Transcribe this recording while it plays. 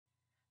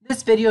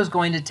This video is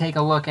going to take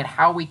a look at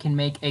how we can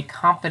make a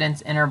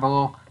confidence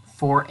interval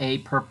for a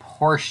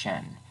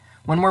proportion.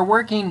 When we're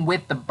working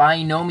with the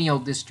binomial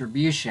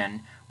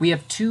distribution, we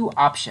have two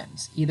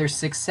options, either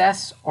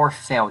success or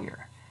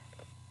failure.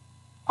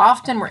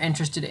 Often we're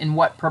interested in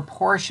what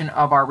proportion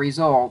of our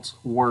results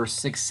were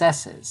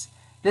successes.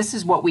 This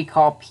is what we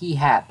call p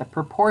hat. The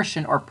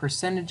proportion or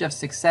percentage of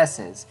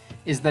successes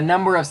is the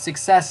number of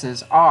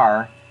successes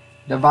R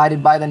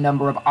divided by the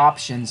number of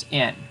options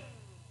N.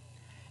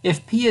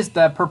 If P is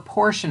the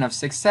proportion of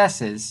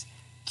successes,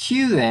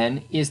 Q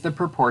then is the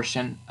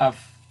proportion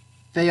of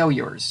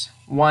failures,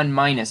 1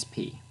 minus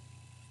P.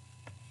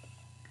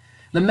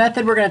 The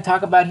method we're going to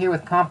talk about here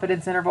with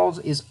confidence intervals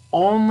is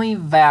only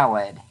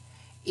valid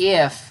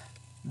if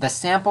the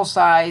sample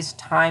size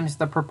times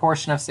the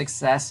proportion of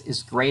success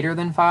is greater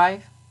than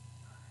 5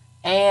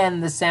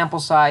 and the sample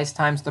size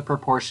times the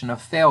proportion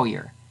of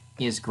failure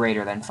is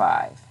greater than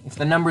 5. If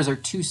the numbers are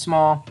too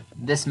small,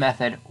 this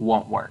method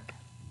won't work.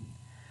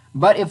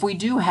 But if we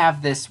do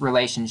have this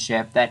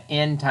relationship that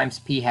n times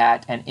p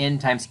hat and n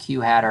times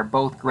q hat are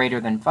both greater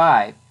than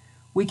 5,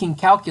 we can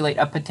calculate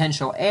a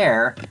potential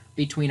error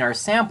between our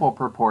sample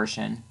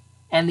proportion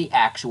and the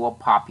actual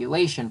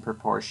population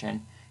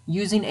proportion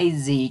using a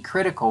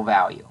z-critical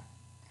value.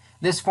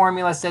 This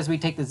formula says we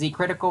take the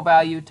z-critical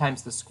value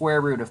times the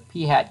square root of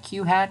p hat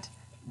q hat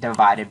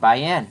divided by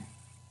n.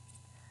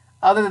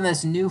 Other than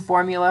this new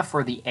formula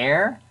for the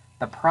error,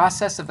 the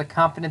process of the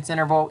confidence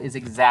interval is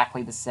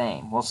exactly the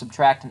same. We'll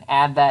subtract and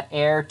add that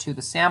error to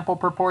the sample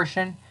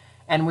proportion,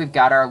 and we've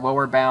got our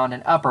lower bound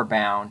and upper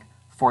bound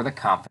for the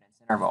confidence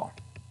interval.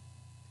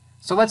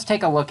 So let's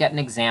take a look at an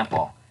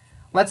example.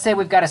 Let's say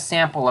we've got a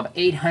sample of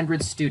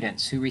 800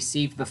 students who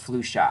received the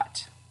flu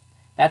shot.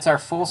 That's our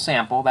full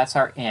sample, that's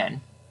our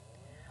N.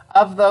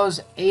 Of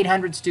those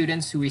 800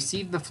 students who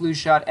received the flu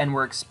shot and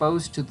were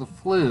exposed to the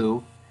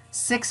flu,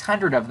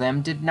 600 of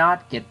them did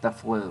not get the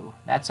flu.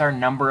 That's our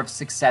number of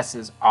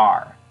successes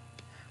R.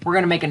 We're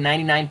going to make a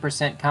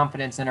 99%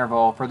 confidence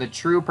interval for the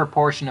true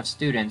proportion of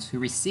students who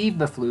received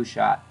the flu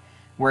shot,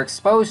 were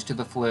exposed to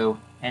the flu,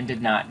 and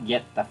did not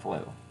get the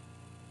flu.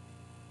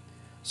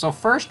 So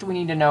first we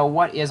need to know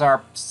what is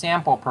our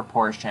sample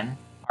proportion,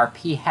 our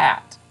p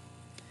hat.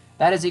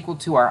 That is equal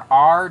to our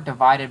R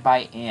divided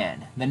by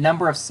N. The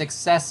number of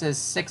successes,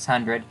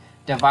 600,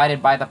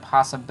 divided by the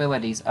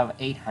possibilities of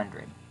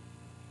 800.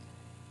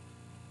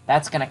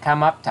 That's going to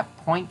come up to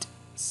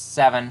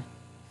 0.75.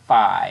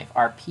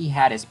 Our p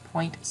hat is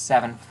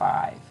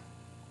 0.75.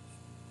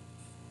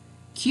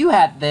 Q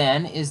hat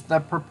then is the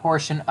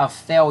proportion of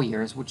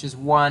failures, which is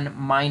 1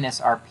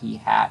 minus our p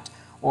hat,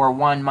 or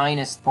 1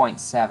 minus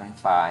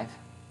 0.75.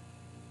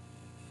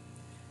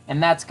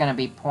 And that's going to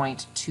be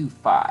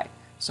 0.25.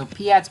 So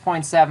p hat's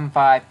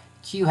 0.75,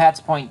 q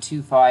hat's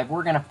 0.25.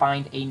 We're going to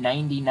find a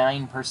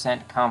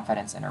 99%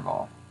 confidence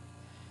interval.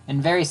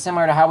 And very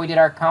similar to how we did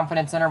our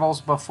confidence intervals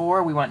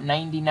before, we want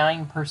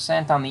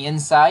 99% on the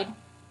inside,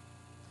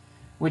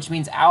 which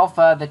means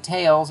alpha, the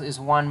tails, is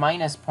 1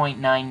 minus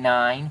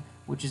 0.99,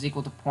 which is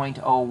equal to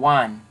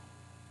 0.01.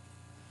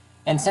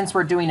 And since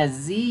we're doing a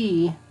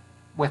z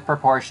with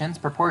proportions,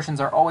 proportions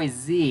are always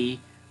z,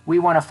 we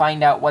want to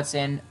find out what's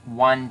in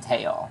one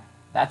tail.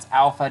 That's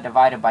alpha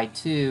divided by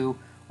 2,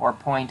 or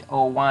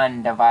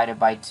 0.01 divided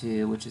by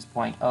 2, which is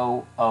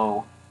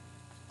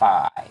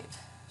 0.005.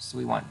 So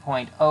we want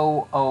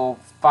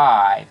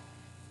 0.005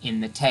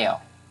 in the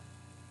tail.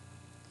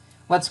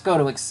 Let's go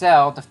to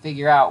Excel to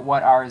figure out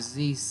what our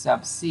z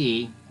sub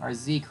c, our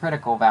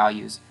z-critical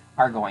values,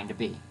 are going to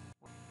be.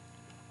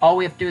 All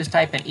we have to do is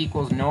type in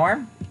equals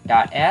norm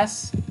dot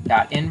s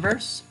dot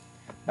inverse,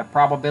 the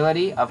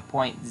probability of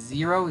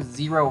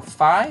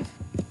 0.005,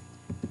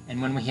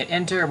 and when we hit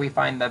enter, we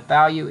find the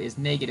value is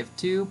negative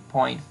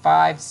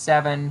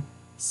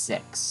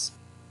 2.576.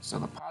 So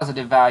the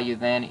positive value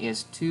then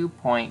is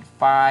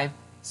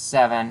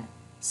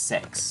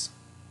 2.576.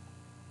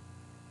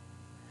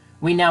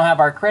 We now have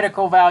our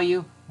critical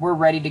value. We're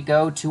ready to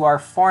go to our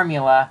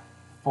formula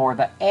for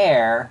the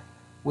error,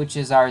 which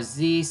is our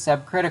z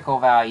subcritical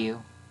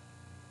value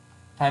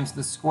times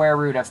the square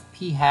root of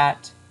p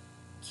hat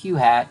q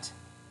hat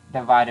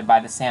divided by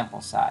the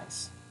sample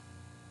size.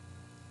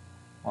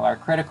 Well, our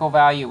critical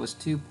value was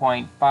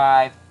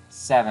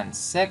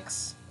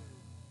 2.576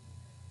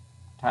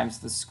 times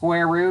the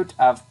square root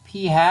of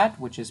p hat,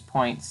 which is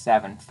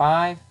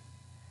 0.75,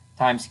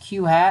 times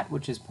q hat,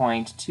 which is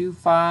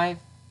 0.25,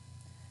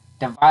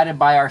 divided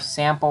by our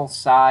sample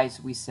size.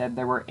 We said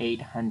there were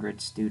 800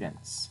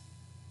 students.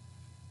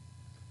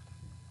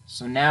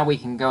 So now we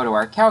can go to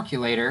our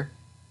calculator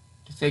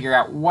to figure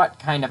out what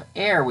kind of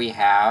error we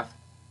have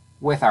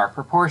with our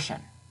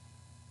proportion.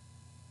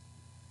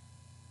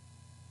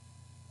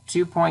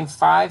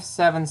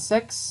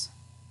 2.576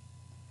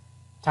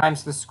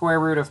 times the square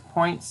root of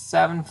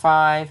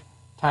 0.75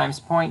 times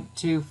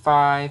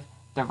 0.25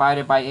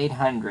 divided by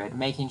 800,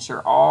 making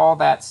sure all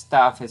that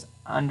stuff is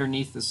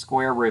underneath the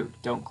square root.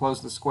 Don't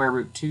close the square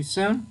root too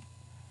soon.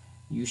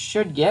 You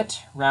should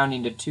get,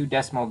 rounding to 2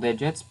 decimal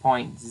digits,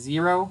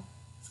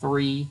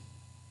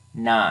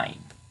 0.039.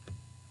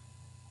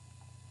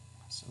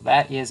 So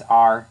that is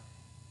our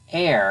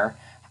error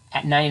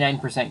at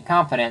 99%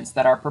 confidence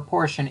that our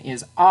proportion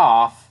is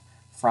off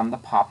from the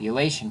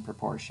population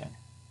proportion.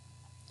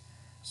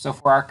 So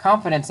for our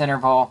confidence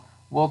interval,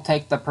 we'll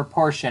take the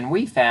proportion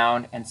we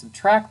found and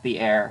subtract the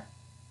error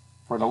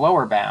for the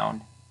lower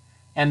bound,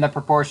 and the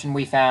proportion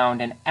we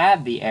found and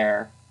add the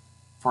error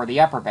for the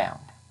upper bound.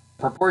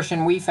 The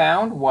proportion we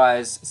found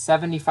was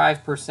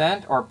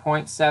 75% or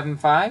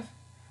 0.75.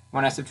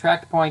 When I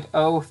subtract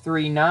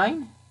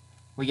 0.039,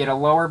 we get a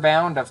lower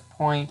bound of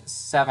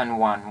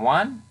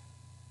 0.711.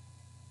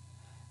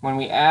 When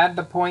we add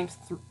the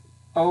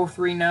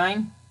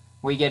 0.039,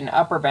 we get an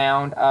upper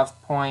bound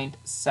of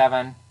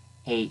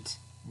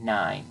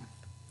 0.789.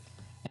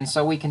 And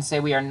so we can say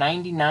we are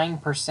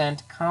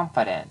 99%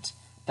 confident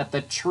that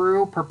the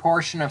true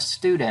proportion of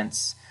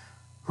students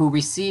who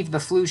receive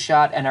the flu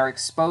shot and are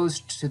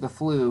exposed to the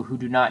flu who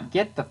do not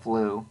get the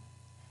flu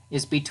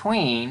is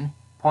between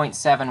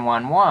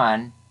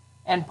 0.711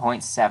 and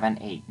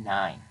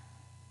 0.789.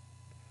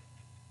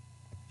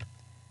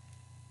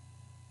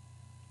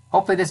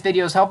 Hopefully this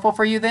video is helpful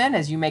for you then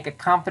as you make a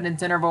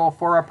confidence interval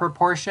for a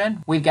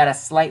proportion. We've got a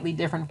slightly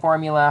different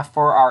formula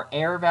for our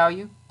error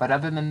value, but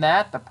other than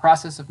that, the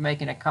process of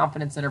making a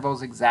confidence interval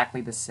is exactly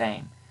the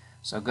same.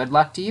 So good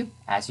luck to you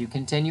as you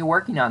continue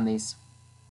working on these.